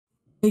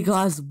Hey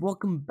guys,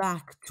 welcome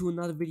back to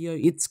another video.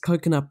 It's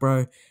Coconut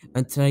Bro,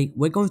 and today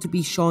we're going to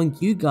be showing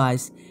you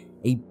guys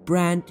a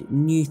brand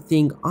new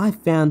thing I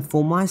found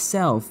for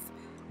myself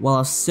while I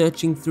was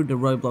searching through the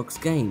Roblox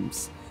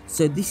games.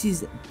 So this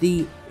is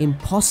the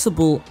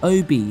impossible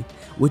Obby,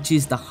 which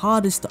is the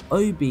hardest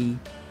Obby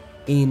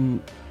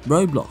in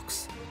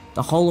Roblox,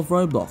 the whole of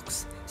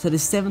Roblox. So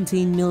there's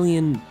 17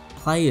 million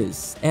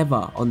players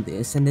ever on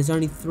this, and there's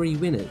only 3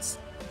 winners.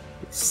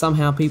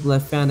 Somehow people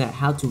have found out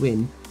how to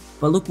win.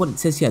 But look what it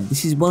says here.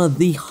 This is one of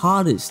the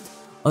hardest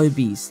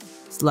OBs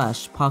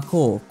slash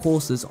parkour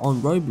courses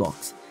on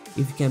Roblox.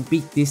 If you can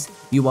beat this,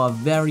 you are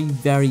very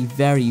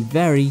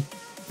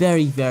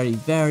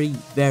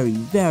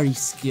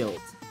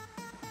skilled.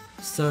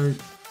 So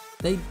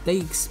they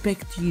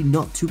expect you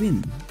not to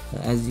win.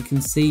 As you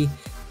can see,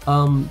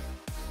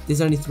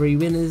 there's only 3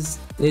 winners.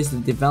 There's the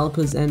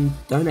developers and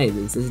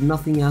donators. There's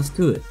nothing else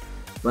to it.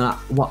 But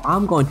what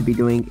I'm going to be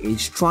doing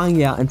is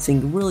trying out and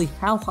seeing really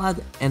how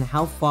hard and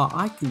how far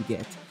I can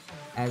get.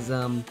 As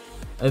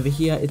over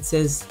here it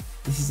says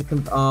this is a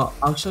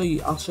I'll show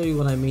you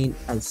what I mean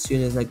as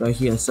soon as I go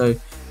here. So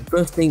the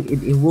first thing,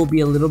 it will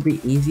be a little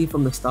bit easy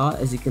from the start.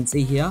 As you can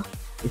see here,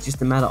 it's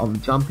just a matter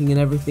of jumping and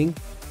everything.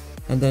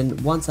 And then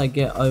once I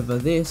get over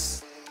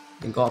this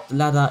and go up the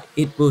ladder,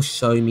 it will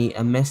show me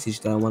a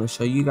message that I want to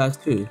show you guys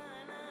too.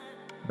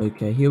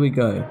 Okay, here we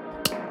go.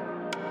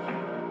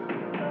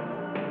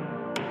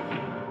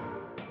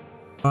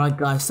 Alright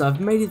guys, so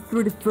I've made it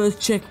through the first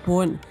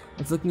checkpoint.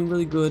 It's looking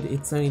really good.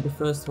 It's only the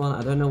first one.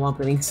 I don't know why I'm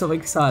getting so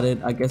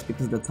excited. I guess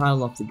because of the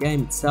title of the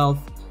game itself.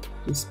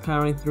 Just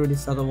powering through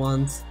these other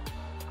ones.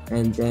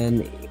 And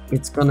then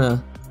it's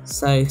gonna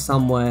say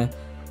somewhere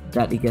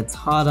that it gets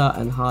harder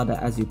and harder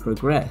as you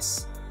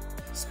progress.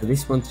 So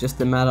this one's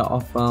just a matter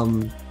of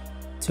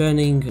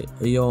turning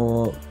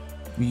your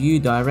view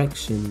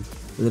direction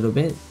a little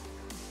bit.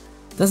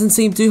 Doesn't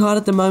seem too hard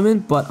at the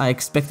moment, but I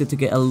expect it to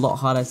get a lot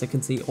harder. As I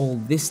can see all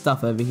this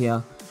stuff over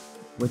here,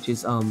 which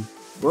is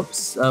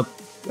whoops,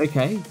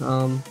 okay,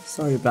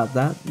 sorry about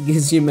that. It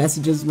gives you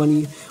messages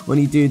when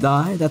you do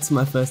die. That's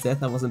my first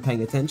death. I wasn't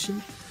paying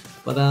attention,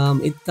 but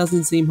it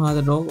doesn't seem hard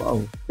at all.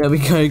 Oh, there we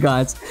go,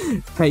 guys.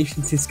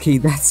 Patience is key.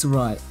 That's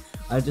right.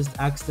 I just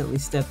accidentally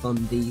stepped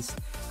on these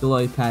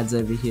glow pads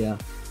over here.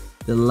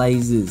 The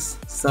lasers.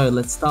 So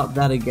let's start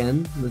that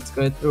again. Let's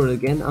go through it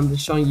again. I'm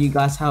just showing you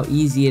guys how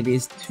easy it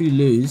is to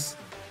lose.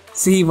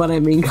 See what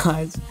I mean,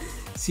 guys?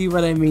 See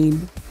what I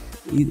mean?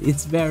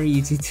 It's very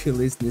easy to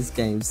lose in this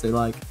game. So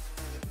like,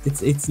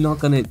 it's not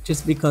gonna,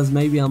 just because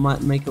maybe I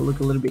might make it look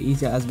a little bit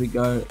easier as we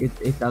go,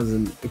 it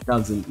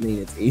doesn't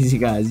mean it's easy,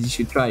 guys. You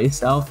should try it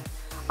yourself.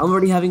 I'm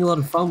already having a lot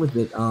of fun with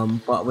it,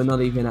 but we're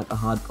not even at the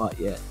hard part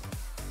yet.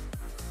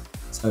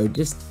 So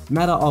just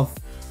matter of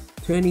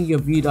turning your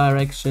view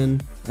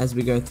direction as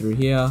we go through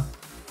here.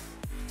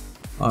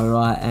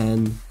 Alright,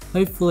 and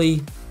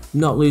hopefully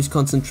not lose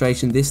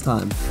concentration this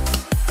time.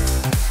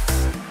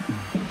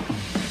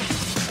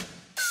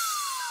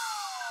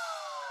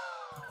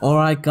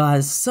 Alright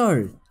guys,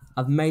 so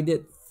I've made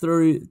it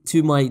through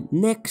to my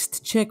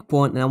next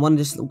checkpoint, and I want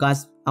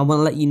to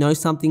let you know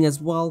something as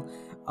well.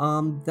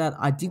 That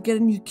I did get a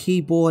new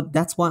keyboard.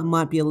 That's why it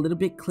might be a little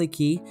bit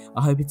clicky.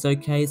 I hope it's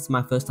okay. It's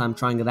my first time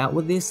trying it out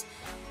with this.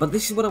 But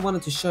this is what I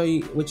wanted to show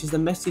you, which is the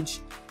message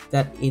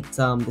that it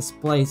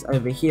displays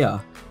over here.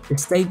 The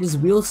stages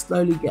will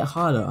slowly get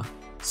harder.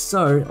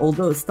 So,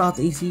 although it starts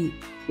easy,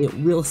 it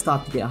will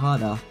start to get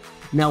harder.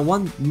 Now,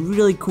 one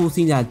really cool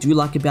thing that I do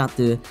like about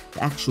the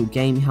actual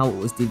game, how it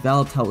was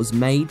developed, how it was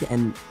made,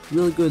 and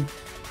really good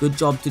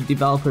job to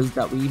developers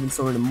that we even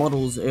saw in the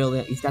models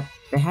earlier, is that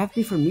they have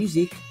different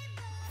music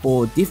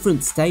for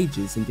different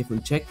stages and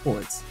different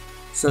checkpoints.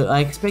 So I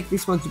expect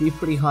this one to be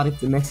pretty hard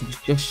if the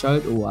message just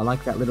showed. Oh, I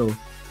like that little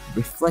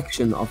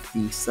reflection of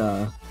these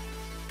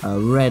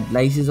red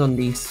lasers on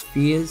these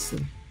spheres.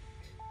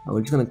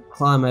 We're just gonna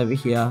climb over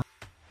here.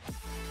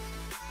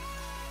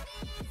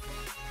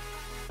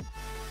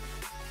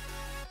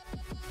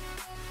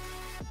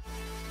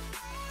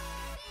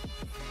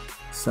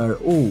 So,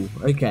 oh,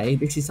 okay,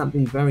 this is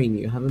something very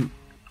new.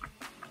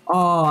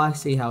 Oh, I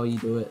see how you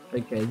do it.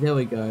 Okay, there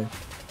we go.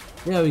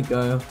 There we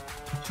go.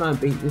 Let's try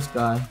and beat this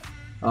guy.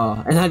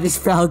 Oh, and I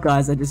just fell,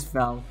 guys. I just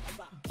fell.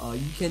 Oh,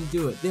 you can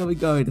do it. There we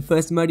go. The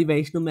first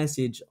motivational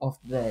message of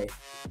the day.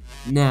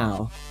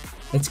 Now,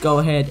 let's go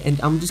ahead, and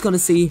I'm just going to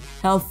see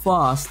how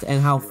fast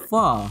and how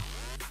far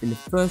in the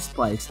first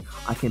place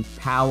I can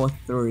power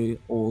through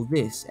all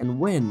this, and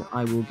when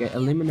I will get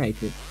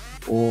eliminated,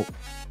 or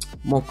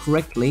more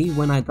correctly,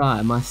 when I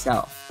die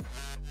myself.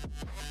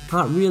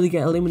 Can't really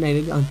get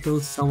eliminated until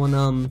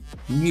someone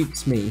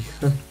nukes me.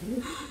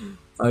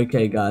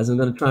 Okay guys, I'm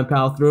gonna try and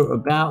power through it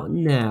about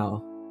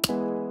now.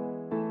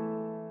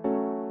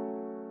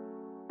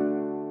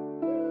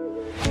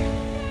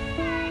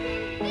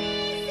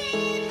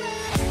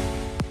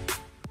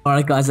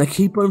 Alright guys, I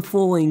keep on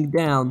falling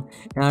down,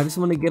 and I just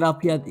want to get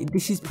up here.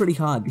 This is pretty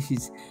hard.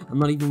 I'm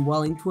not even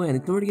well into it, and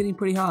it's already getting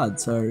pretty hard.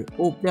 So,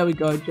 oh, there we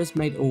go, just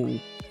made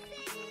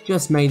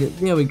it,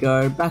 there we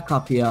go, back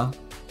up here.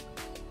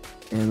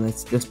 and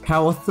let's just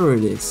power through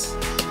this.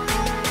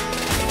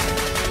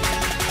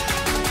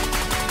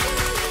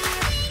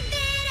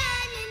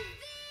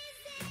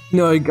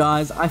 No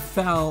guys, I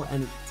fell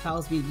and it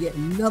tells me yet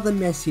another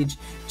message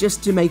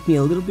just to make me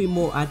a little bit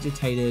more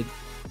agitated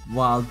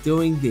while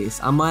doing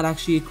this. I might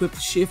actually equip the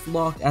shift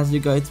lock as we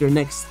go through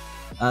next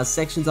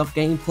sections of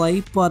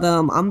gameplay, but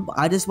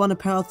I just want to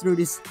power through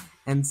this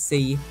and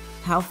see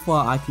how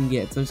far I can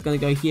get. So I'm just going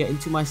to go here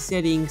into my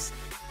settings,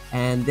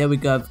 and there we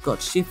go, I've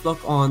got shift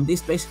lock on.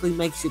 This basically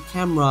makes your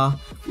camera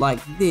like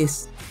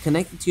this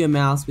connected to your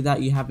mouse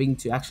without you having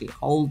to actually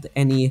hold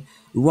any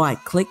right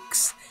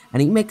clicks,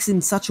 and it makes it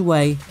in such a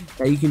way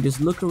that you can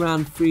just look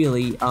around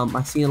freely.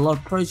 I've seen a lot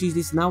of pros use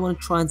this, and I want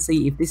to try and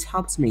see if this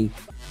helps me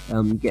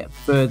get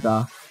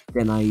further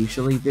than I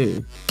usually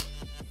do.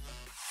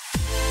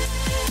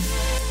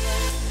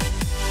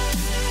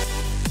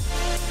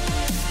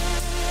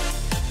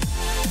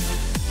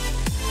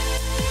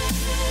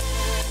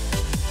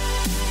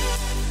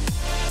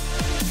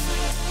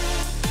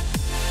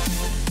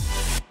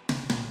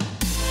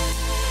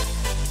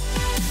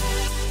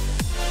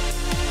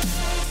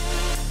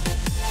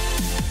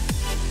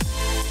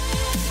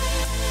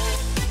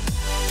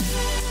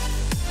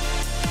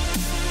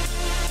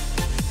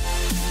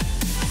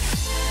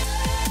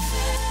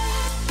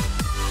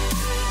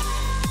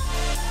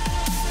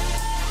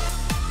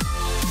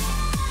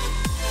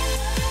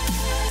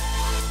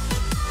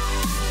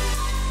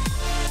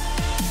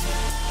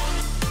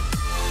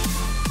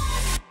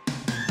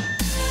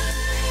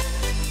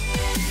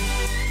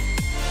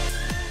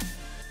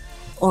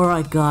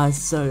 Alright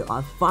guys, so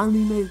I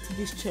finally made it to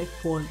this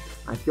checkpoint.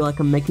 I feel like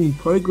I'm making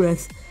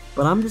progress,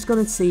 but I'm just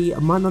gonna see,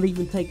 it might not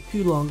even take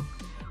too long.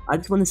 I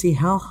just want to see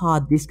how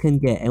hard this can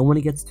get, and when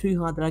it gets too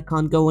hard that I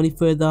can't go any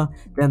further,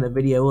 then the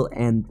video will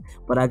end.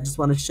 But I just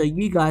want to show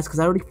you guys, because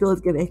I already feel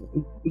it's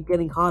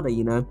getting harder,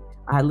 you know.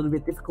 I had a little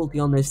bit of difficulty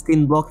on those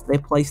thin blocks they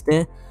placed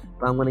there,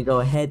 but I'm gonna go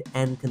ahead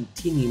and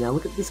continue. Now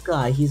look at this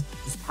guy, he's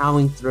just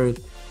powering through.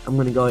 I'm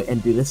gonna go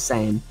and do the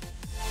same.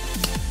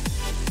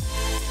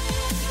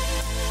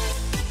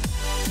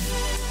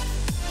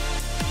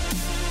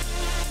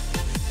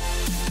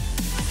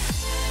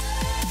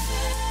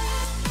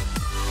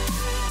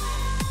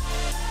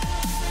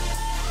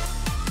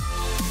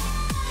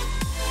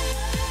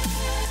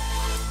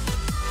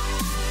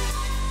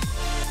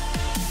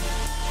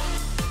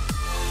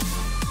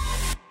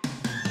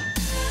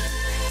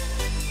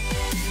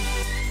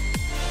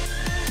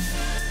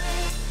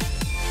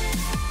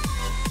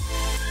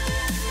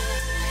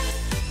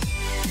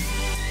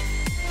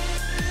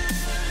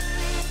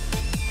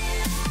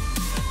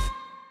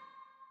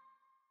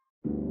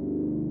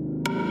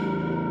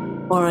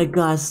 Alright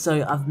guys,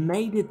 so I've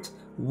made it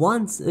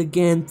once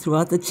again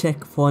throughout the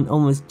checkpoint,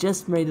 almost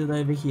just made it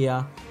over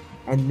here,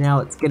 and now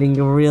it's getting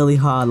really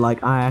hard.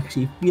 Like, I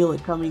actually feel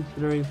it coming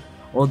through,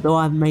 although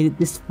I've made it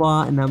this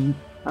far, and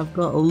I've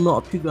got a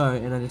lot to go,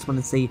 and I just want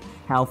to see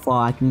how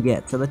far I can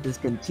get. So let's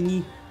just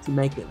continue to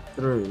make it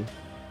through.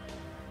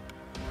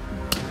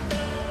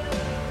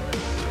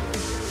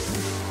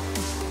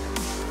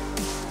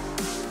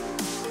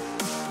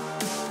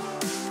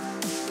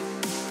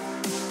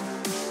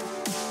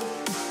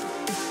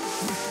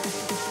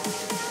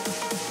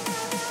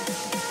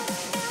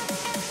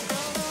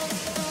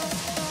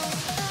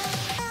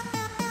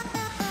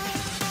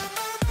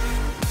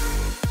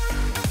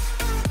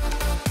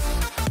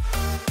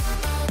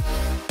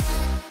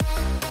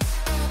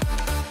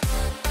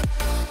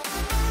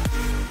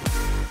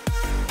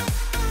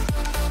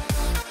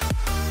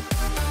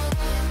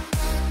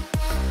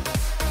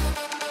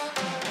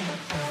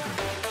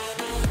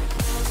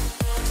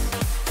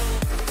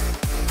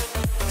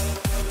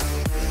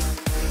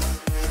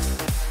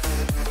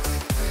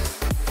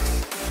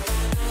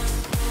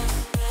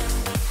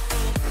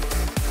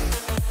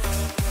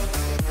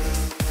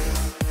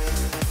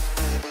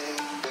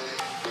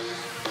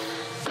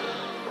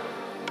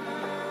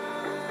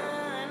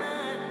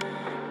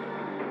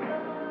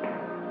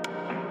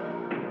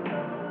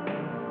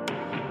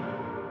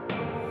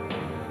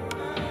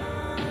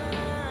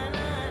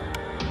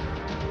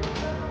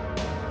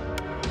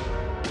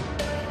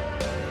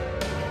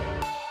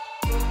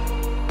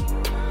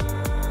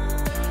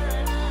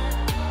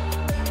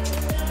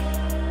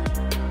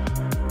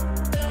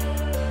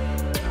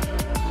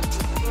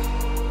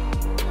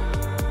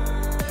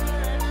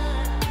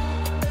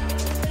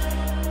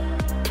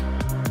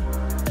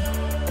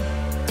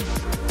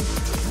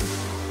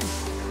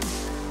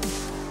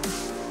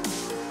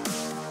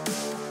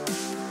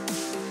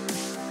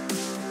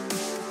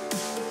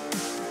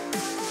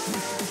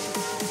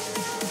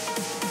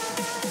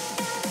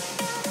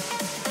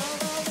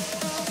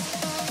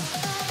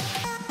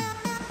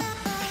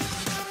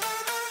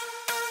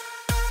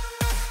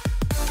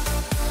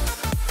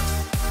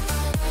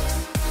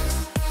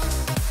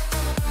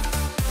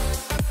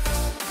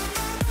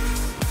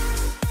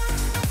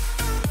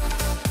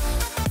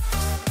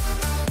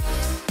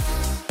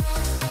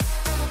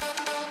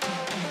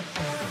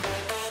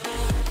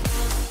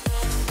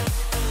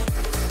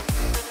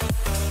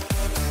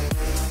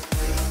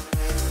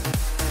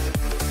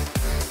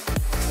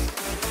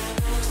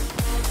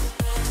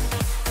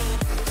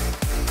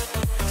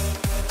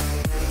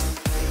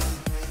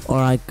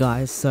 Alright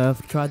guys, so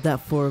I've tried that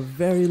for a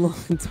very long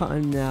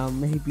time now,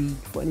 maybe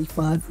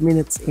 25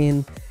 minutes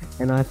in,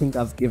 and I think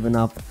I've given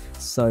up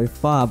so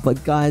far.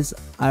 But guys,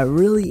 I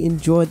really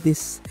enjoyed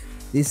this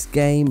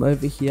game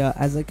over here.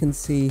 As I can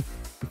see,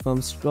 if I'm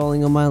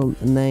scrolling on my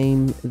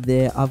name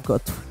there, I've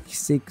got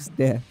 26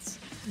 deaths,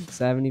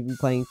 so I haven't even been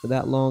playing for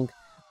that long,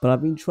 but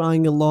I've been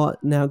trying a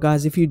lot. Now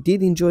guys, if you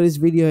did enjoy this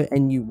video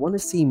and you want to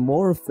see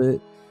more of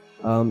it,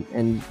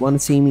 and want to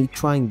see me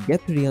try and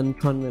get to the end,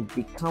 trying to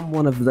become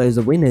one of those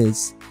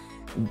winners,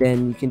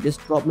 then you can just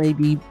drop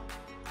maybe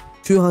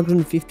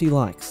 250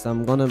 likes.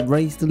 I'm gonna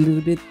raise it a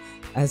little bit,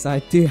 as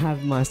I do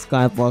have my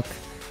Skyblock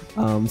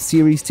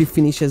series to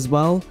finish as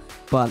well,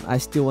 but I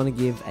still want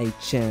to give a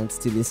chance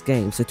to this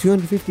game. So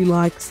 250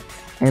 likes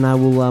and I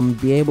will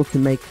be able to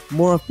make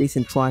more of this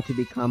and try to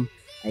become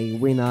a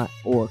winner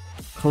or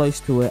close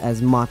to it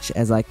as much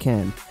as I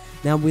can.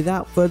 Now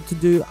without further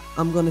ado,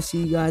 I'm gonna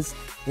see you guys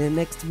in the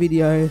next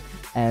video,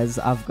 as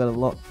I've got a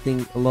lot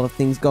of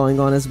things going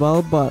on as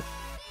well, but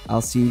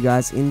I'll see you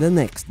guys in the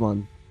next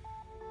one.